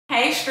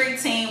Hey Street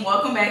Team,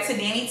 welcome back to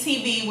Danny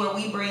TV, where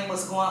we bring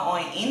what's going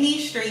on in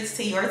these streets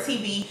to your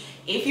TV.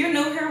 If you're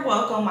new here,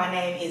 welcome. My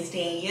name is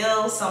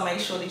Danielle, so make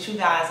sure that you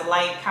guys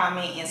like,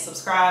 comment, and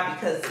subscribe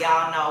because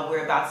y'all know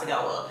we're about to go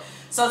up.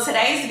 So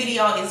today's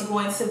video is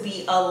going to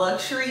be a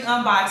luxury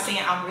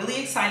unboxing. I'm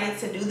really excited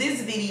to do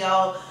this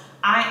video.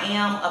 I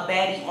am a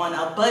baddie on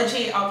a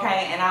budget,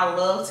 okay, and I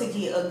love to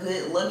get a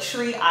good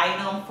luxury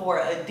item for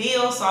a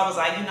deal. So I was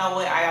like, you know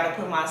what, I gotta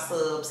put my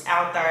subs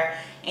out there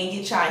and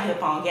get y'all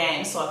hip on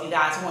game. So if you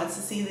guys want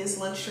to see this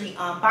luxury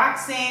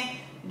unboxing,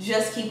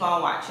 just keep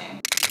on watching.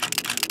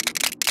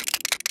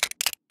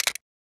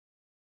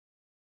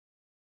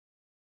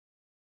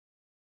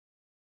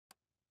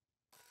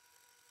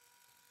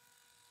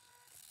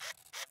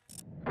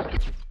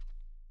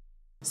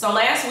 So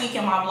last week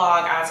in my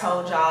vlog, I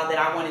told y'all that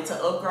I wanted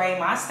to upgrade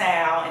my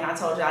style, and I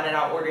told y'all that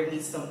I ordered me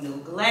some new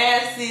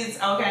glasses,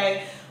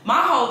 okay?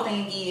 My whole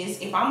thing is,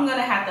 if I'm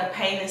gonna have to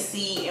pay to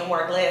see and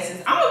wear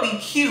glasses, I'm gonna be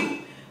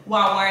cute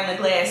while wearing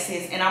the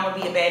glasses, and I'm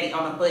gonna be a baddie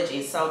on a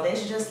budget. So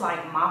that's just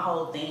like my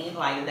whole thing,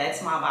 like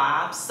that's my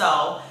vibe.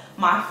 So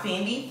my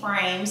Fendi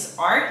frames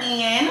are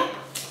in.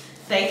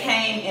 They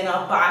came in a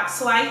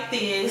box like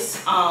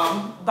this.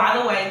 By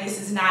the way,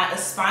 this is not a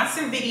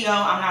sponsored video.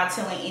 I'm not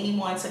telling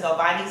anyone to go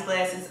buy these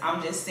glasses.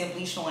 I'm just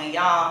simply showing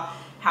y'all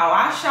how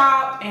I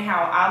shop and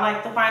how I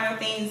like the finer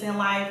things in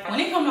life. When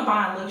it comes to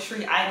buying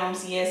luxury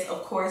items, yes,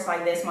 of course,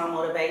 like that's my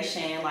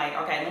motivation. Like,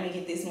 okay, let me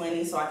get this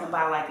money so I can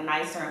buy like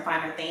nicer and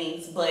finer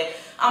things. But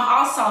I'm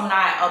also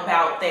not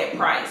about that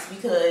price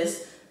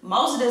because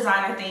most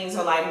designer things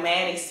are like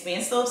mad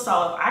expensive.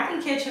 So if I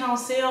can catch it on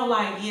sale,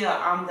 like, yeah,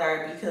 I'm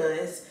there,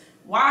 because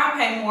why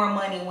pay more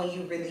money when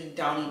you really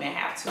don't even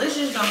have to? Let's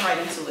just jump right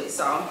into it.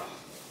 So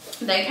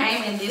they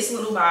came in this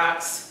little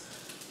box.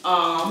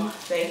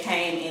 They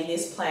came in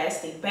this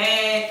plastic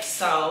bag.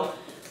 So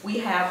we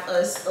have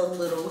us a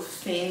little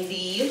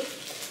Fendi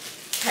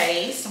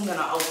case. I'm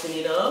gonna open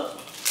it up.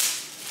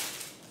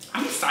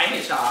 I'm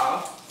excited,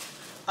 y'all.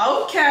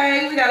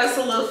 Okay, we got us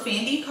a little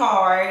Fendi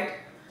card,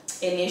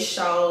 and it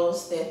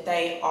shows that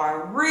they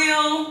are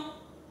real.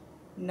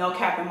 No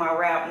cap in my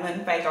wrap,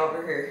 nothing fake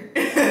over here.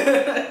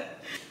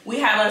 We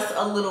have us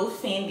a little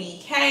Fendi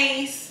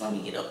case. Let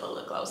me get up a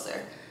little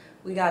closer.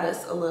 We got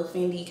us a little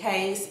Fendi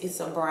case. It's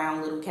a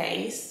brown little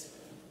case.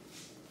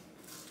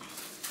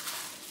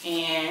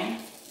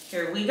 And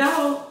here we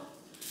go.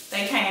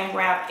 They came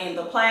wrapped in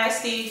the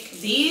plastic.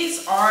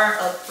 These are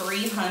a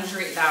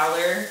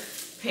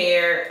 $300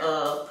 pair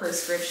of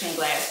prescription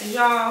glasses,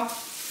 y'all.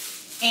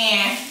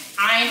 And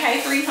I ain't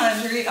paid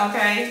 $300,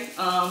 okay?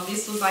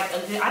 This was like a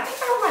good, I think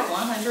they were like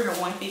 $100 or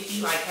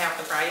 $150, like half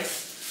the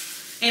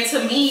price. And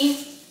to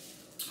me,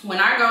 when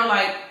I go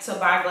like to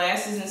buy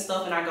glasses and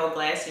stuff and I go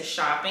glasses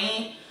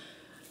shopping,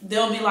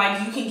 they'll be like,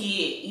 you can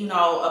get, you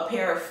know, a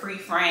pair of free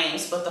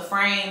frames, but the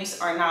frames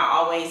are not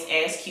always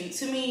as cute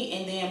to me.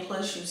 And then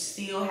plus you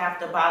still have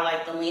to buy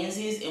like the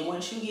lenses. And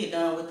once you get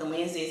done with the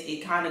lenses,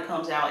 it kind of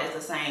comes out as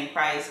the same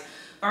price.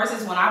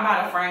 Versus when I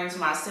buy the frames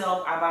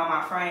myself, I buy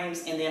my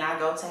frames and then I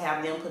go to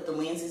have them put the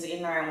lenses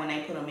in there. And when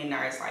they put them in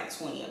there, it's like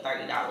 $20 or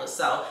 $30.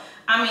 So,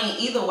 I mean,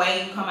 either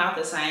way, you come out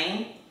the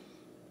same.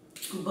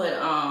 But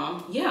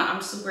yeah,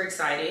 I'm super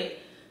excited.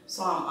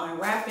 So I'm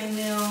unwrapping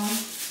them.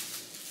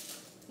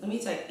 Let me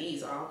take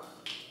these off.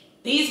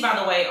 These,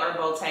 by the way, are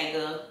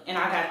Bottega, and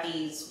I got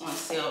these on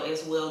sale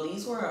as well.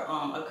 These were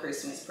a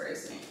Christmas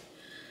present.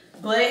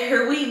 But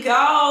here we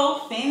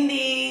go,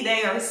 Fendi.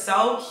 They are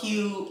so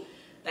cute.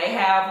 They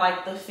have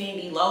like the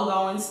Fendi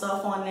logo and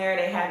stuff on there.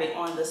 They have it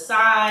on the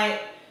side,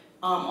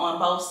 on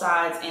both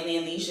sides, and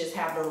then these just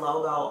have the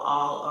logo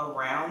all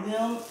around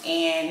them,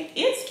 and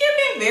it's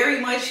giving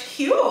very much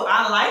cute.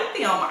 I like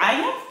them.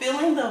 I am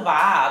feeling the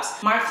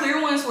vibes. My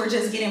clear ones were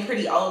just getting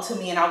pretty old to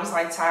me, and I was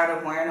like tired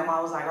of wearing them. I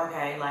was like,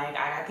 okay, like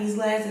I got these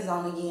glasses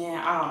on again.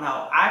 I don't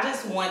know. I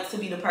just want to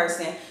be the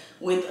person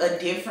with a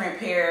different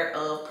pair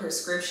of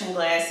prescription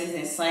glasses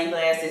and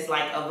sunglasses,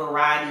 like a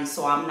variety,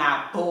 so I'm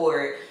not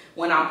bored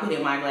when I'm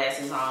putting my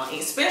glasses on,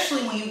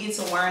 especially when you get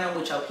to wearing them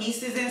with your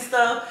pieces and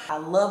stuff. I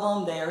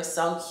love them. They're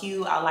so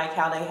cute. I like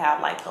how they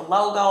have like the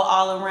logo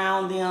all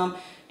around them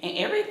and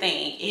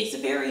everything. It's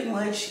very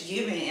much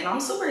giving, and I'm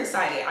super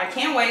excited. I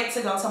can't wait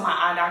to go to my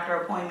eye doctor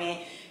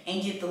appointment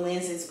and get the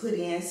lenses put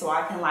in so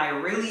I can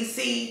like really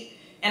see.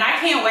 And I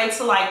can't wait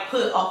to like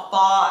put a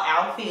fall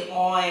outfit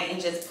on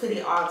and just put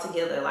it all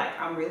together. Like,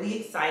 I'm really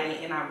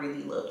excited and I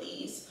really love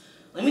these.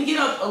 Let me get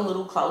up a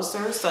little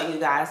closer so you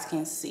guys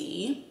can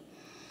see.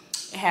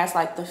 It has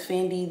like the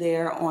Fendi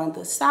there on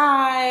the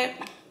side.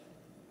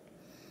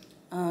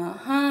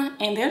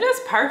 And they're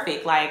just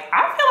perfect. Like,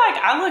 I feel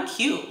like I look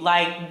cute.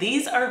 Like,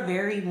 these are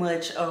very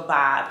much a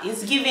vibe.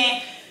 It's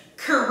giving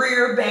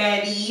career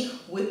baddie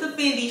with the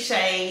Fendi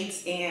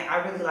shades, and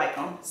I really like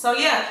them. So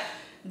yeah,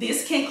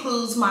 this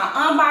concludes my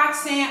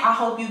unboxing. I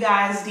hope you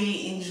guys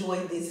did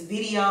enjoy this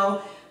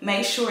video.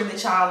 Make sure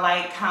that y'all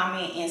like,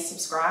 comment, and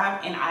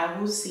subscribe, and I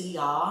will see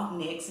y'all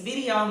next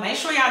video. Make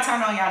sure y'all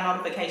turn on y'all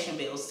notification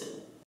bells too.